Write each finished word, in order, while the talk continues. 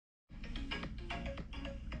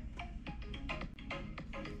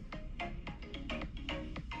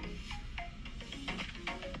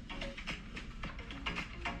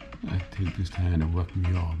take this time to welcome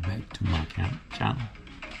you all back to my channel.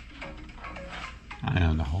 I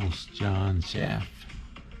am the host, John Shaft,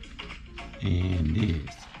 and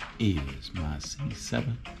this is my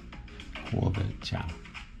C7 Corvette channel.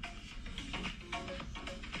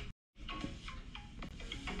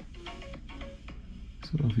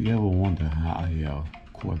 So if you ever wonder how a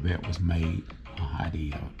Corvette was made or how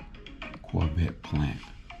the Corvette plant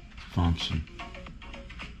function,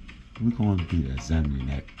 we're going to be examining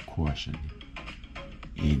that question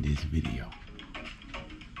in this video.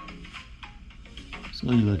 So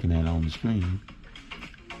you're looking at on the screen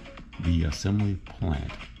the assembly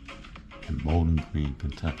plant in Bowling Green,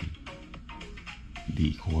 Kentucky.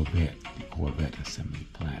 The Corvette assembly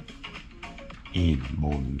plant in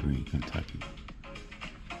Bowling Green, Kentucky.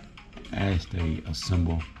 As they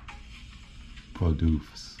assemble,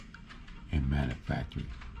 produce, and manufacture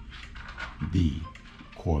the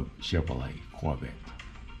Chevrolet Corvette.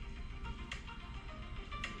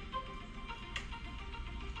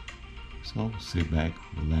 So sit back,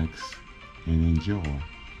 relax, and enjoy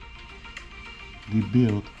the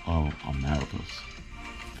build of America's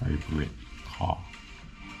favorite car,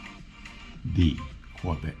 the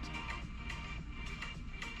Corvette.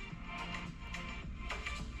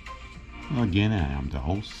 Again, I am the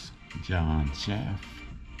host, John Shaft,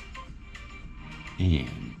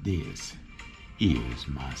 and this is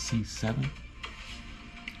my C7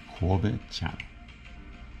 Corvette channel.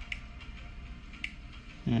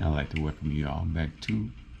 And I'd like to welcome you all back to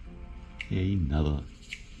another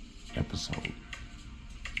episode.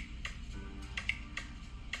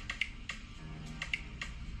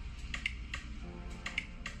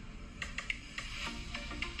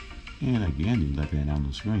 And again, you look at it on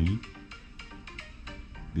the screen,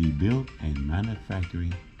 the build and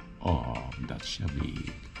manufacturing of the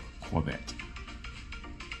Chevy Corvette.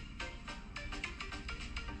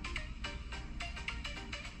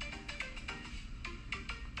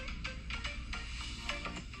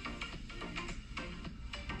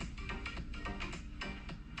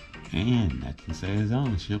 And that can say his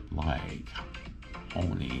ownership like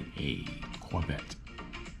owning a Corvette.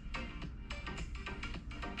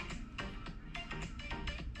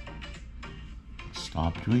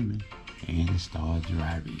 Stop dreaming and start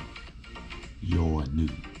driving your new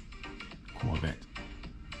Corvette.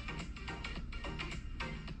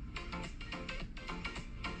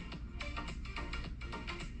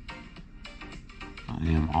 I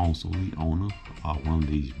am also the owner of one of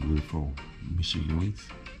these beautiful machineries.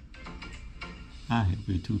 I have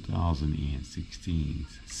a 2016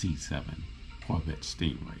 C7 Corvette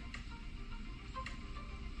Stingray.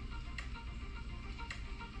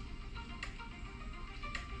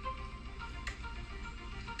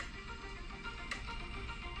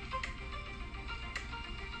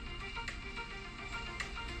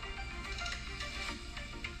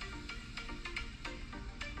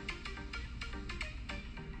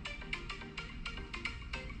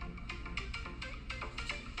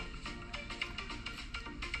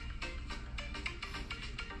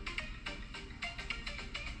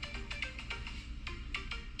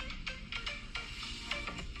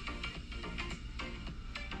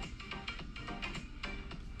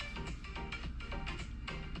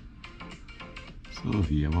 So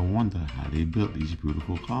if you ever wonder how they built these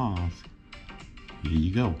beautiful cars, here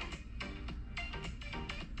you go.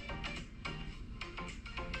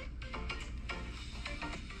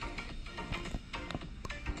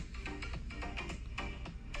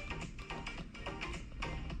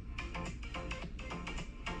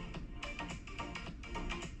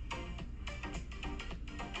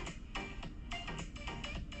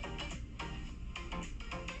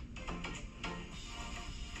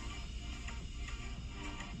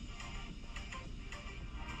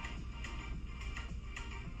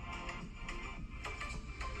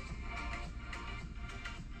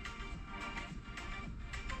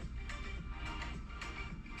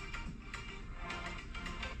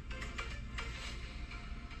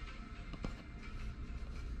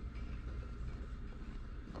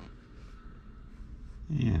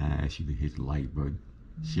 And I ask you to hit the like button,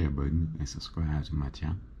 share button, and subscribe to my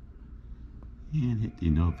channel. And hit the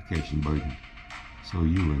notification button so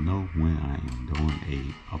you will know when I am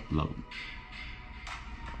doing a upload.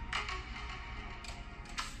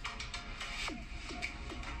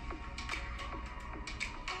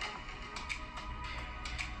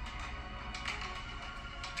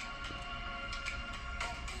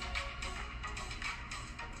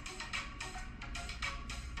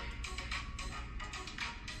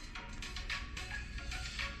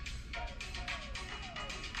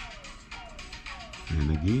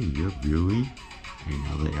 And again, you're viewing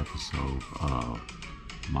another episode of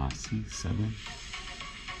my C7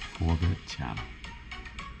 Corvette channel.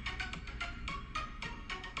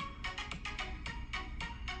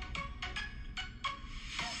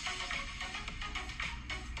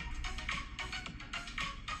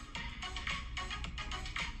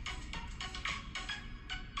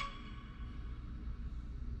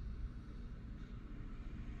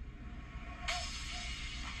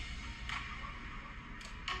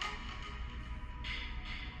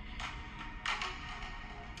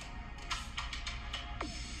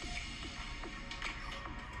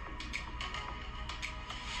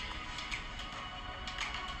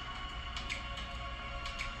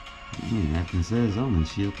 Nothing says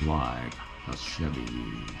ownership like a Chevy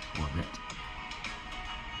Corvette.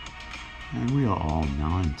 And we are all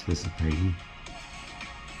now anticipating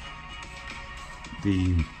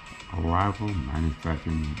the arrival,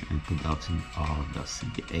 manufacturing, and production of the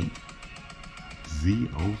C8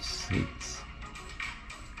 Z06.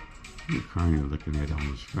 You're currently looking at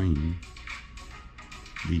on the screen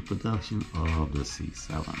the production of the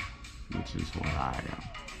C7, which is what I am.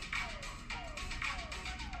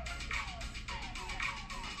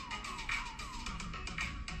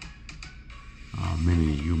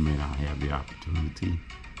 Many of you may not have the opportunity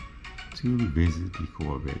to visit the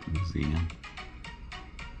Corvette Museum,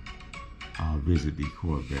 visit the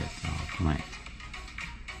Corvette plant.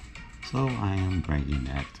 So I am bringing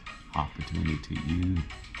that opportunity to you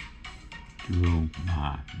through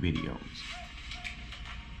my videos.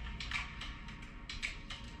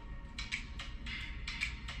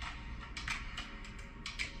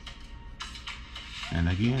 And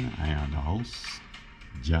again, I am the host,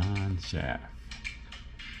 John Shaft.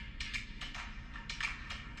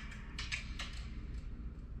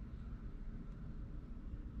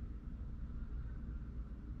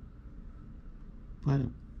 But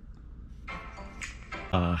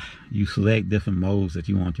you select different modes that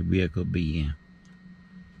you want your vehicle to be in.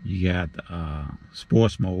 You got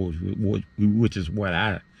sports modes, which is what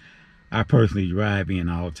I personally drive in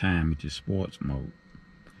all the time, which is sports mode.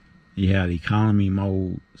 You have economy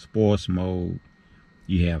mode, sports mode.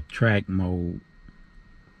 You have track mode.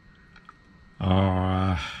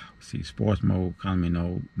 See, sports mode,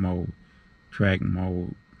 economy mode, track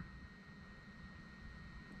mode.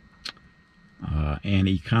 And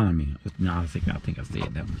economy. No, I think I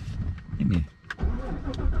said that one. Let me see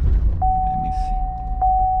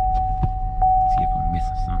if I'm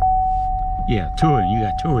missing something. Yeah, touring. You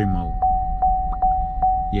got touring mode.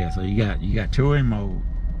 Yeah, so you got touring mode,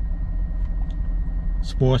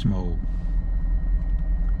 sports mode,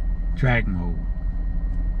 track mode,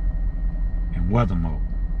 and weather mode.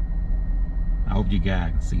 I hope you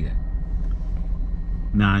guys can see that.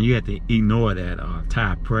 Now you have to ignore that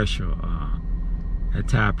tire pressure. That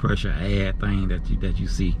tire pressure ad thing that you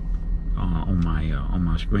see on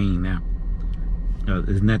my screen now.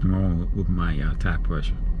 There's nothing wrong with my tire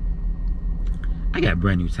pressure. I got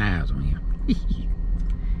brand new tires on here,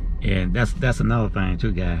 and that's another thing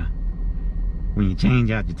too, guys. When you change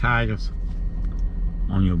out your tires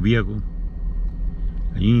on your vehicle,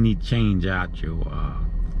 you need to change out your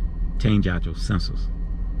sensors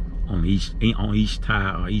on each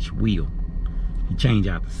tire or each wheel. You change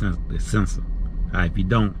out the sensor. If you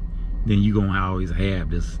don't, then you're gonna always have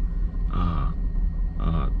this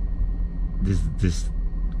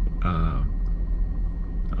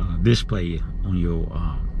display on your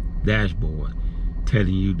dashboard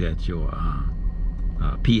telling you that your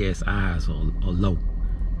PSIs are low.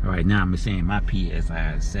 Right now I'm saying my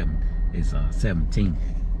PSI is 17,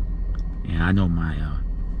 and I know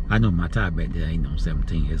my tire back there ain't no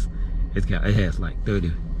 17. It has like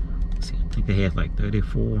 30. See, I think it has like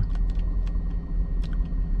 34.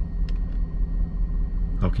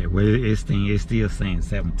 Okay, well it's still saying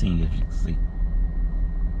 17, as you can see.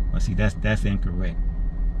 But see, that's incorrect.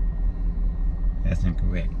 That's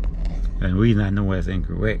incorrect. And the reason I know that's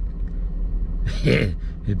incorrect is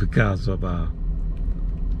because of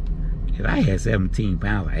if I had 17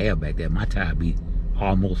 pounds of air back there, my tire would be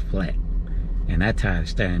almost flat. And that tire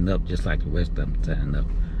is standing up just like the rest of them standing up.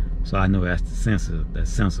 So I know that's the sensor. That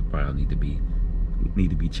sensor probably need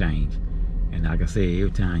to be changed. And like I said,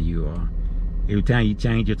 every time you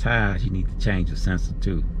change your tires, you need to change the sensor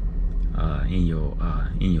too in your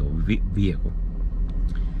vehicle.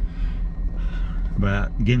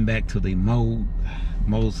 But getting back to the mode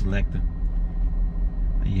selector,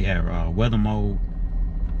 you have weather mode,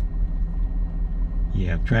 you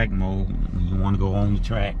have track mode when you want to go on the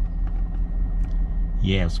track,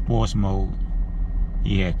 you have sports mode,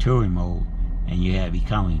 you have touring mode, and you have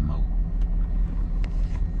economy mode.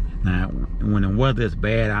 Now, when the weather is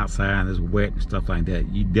bad outside, it's wet and stuff like that,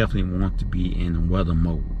 you definitely want to be in weather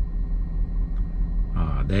mode.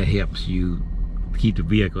 That helps you keep the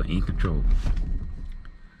vehicle in control.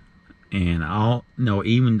 And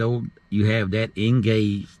even though you have that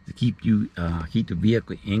engaged to keep the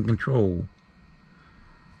vehicle in control,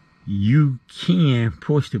 you can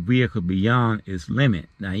push the vehicle beyond its limit.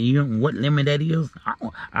 Now, what limit that is, I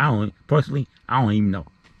don't even know.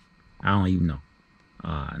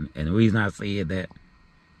 And the reason I said that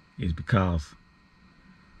is because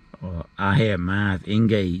I had mine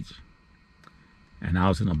engaged, and I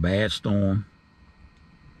was in a bad storm,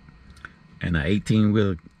 and an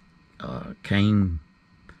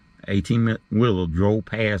 18-wheeler drove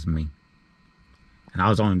past me, and I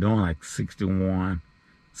was only doing like 62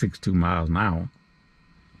 miles an hour.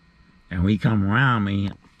 And when he come around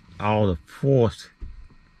me, all the force,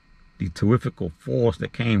 the terrific force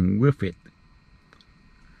that came with it,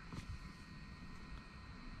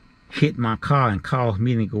 hit my car and caused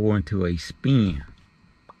me to go into a spin.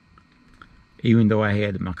 Even though I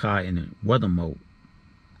had my car in weather mode,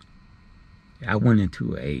 I went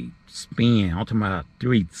into a spin. I'm talking about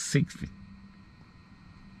 360.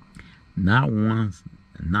 Not once,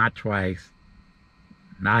 not twice,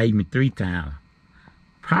 not even 3 times.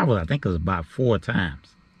 Probably, I think it was about 4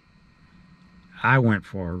 times. I went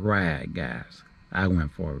for a ride, guys. I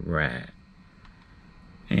went for a ride.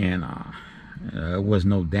 And there was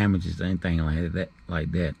no damages or anything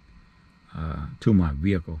like that to my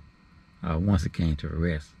vehicle once it came to a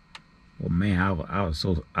rest. Well, man, I was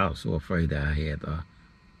so afraid that I had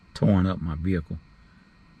torn up my vehicle.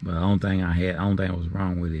 But the only thing was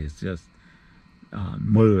wrong with it is just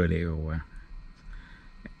mud everywhere.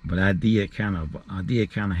 But I did kind of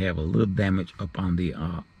have a little damage up on the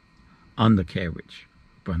undercarriage,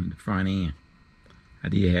 up on the front end. I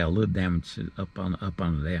did have a little damage up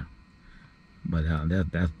under there. But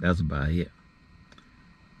that's about it.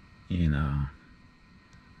 And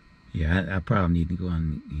yeah, I probably need to go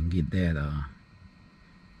and get that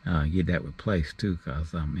replaced too,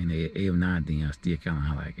 cause I mean, every now and then I still kind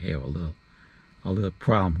of like have a little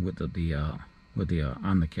problem with the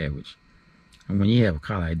undercarriage. And when you have a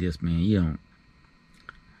car like this, man, you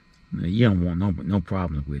don't want no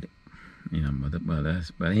problems with it, you know.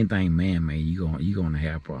 But anything man-made, you gonna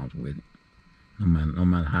have problems with it, no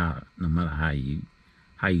matter how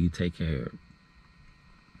you take care of it.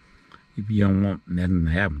 If you don't want nothing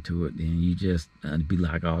to happen to it, then you just be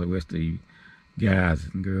like all the rest of you guys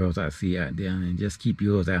and girls I see out there, and just keep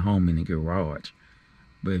yours at home in the garage.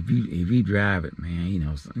 But if you drive it, man, you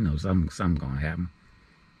know something gonna happen.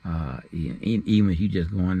 Even if you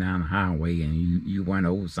just going down the highway and you run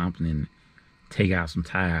over something and take out some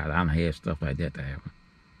tires, I don't have stuff like that to happen.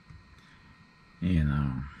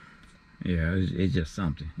 And yeah, it's just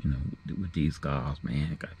something, you know, with these cars,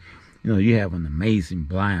 man. You know, you have an amazing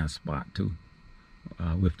blind spot too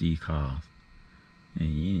with these cars, and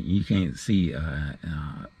you can't see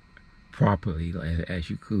properly as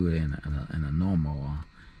you could in a normal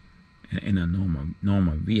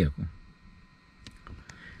vehicle.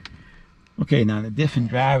 Okay, now the different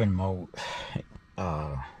driving mode.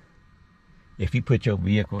 If you put your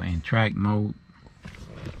vehicle in track mode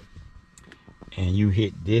and you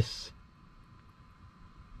hit this,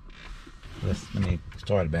 let me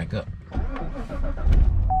start it back up.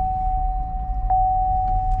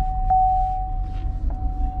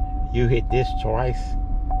 You hit this twice.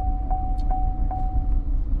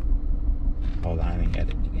 Hold on, I ain't got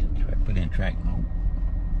it again. Put in track mode.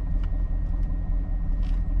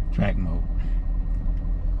 Track mode.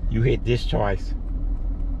 You hit this twice.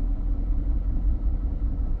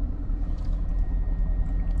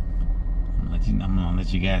 I'm gonna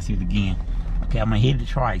let you guys see it again. Okay, I'm gonna hit it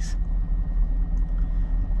twice.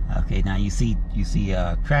 Okay, now you see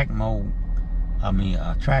track mode. I mean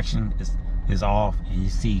traction is off, and you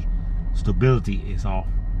see stability is off.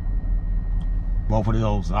 Both of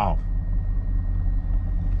those off.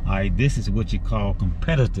 All right, this is what you call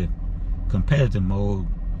competitive mode.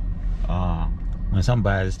 When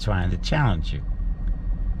somebody's trying to challenge you.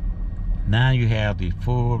 Now you have the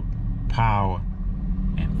full power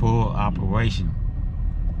and full operation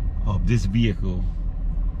of this vehicle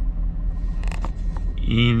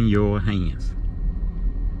in your hands,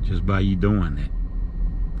 just by you doing that.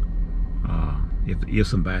 If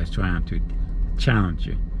somebody's trying to challenge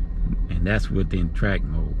you, and that's within track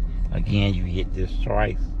mode. Again, you hit this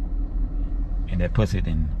twice, and that puts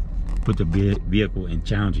the vehicle in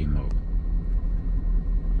challenging mode.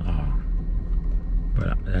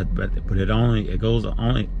 But it goes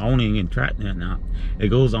only in track now. It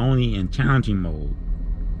goes only in challenging mode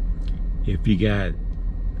if you got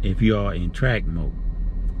if you are in track mode.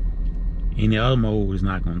 Any other mode is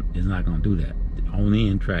not gonna do that. Only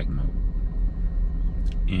in track mode.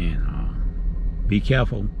 And be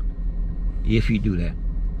careful if you do that,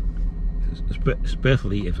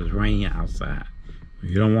 especially if it's raining outside.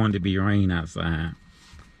 You don't want it to be raining outside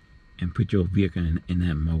and put your vehicle in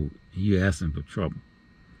that mode. You're asking for trouble,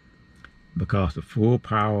 because the full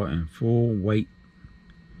power and full weight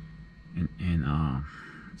and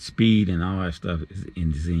speed and all that stuff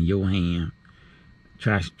is in your hand.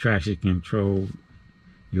 Traction control,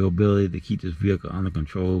 your ability to keep this vehicle under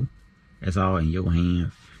control, that's all in your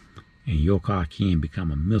hands. And your car can become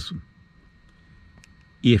a missile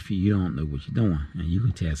if you don't know what you're doing, and you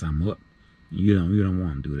can tear something up. You don't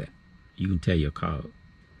want to do that. You can tear your car up.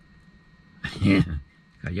 Yeah,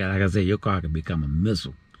 like I said, your car can become a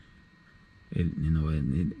missile.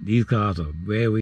 These cars are very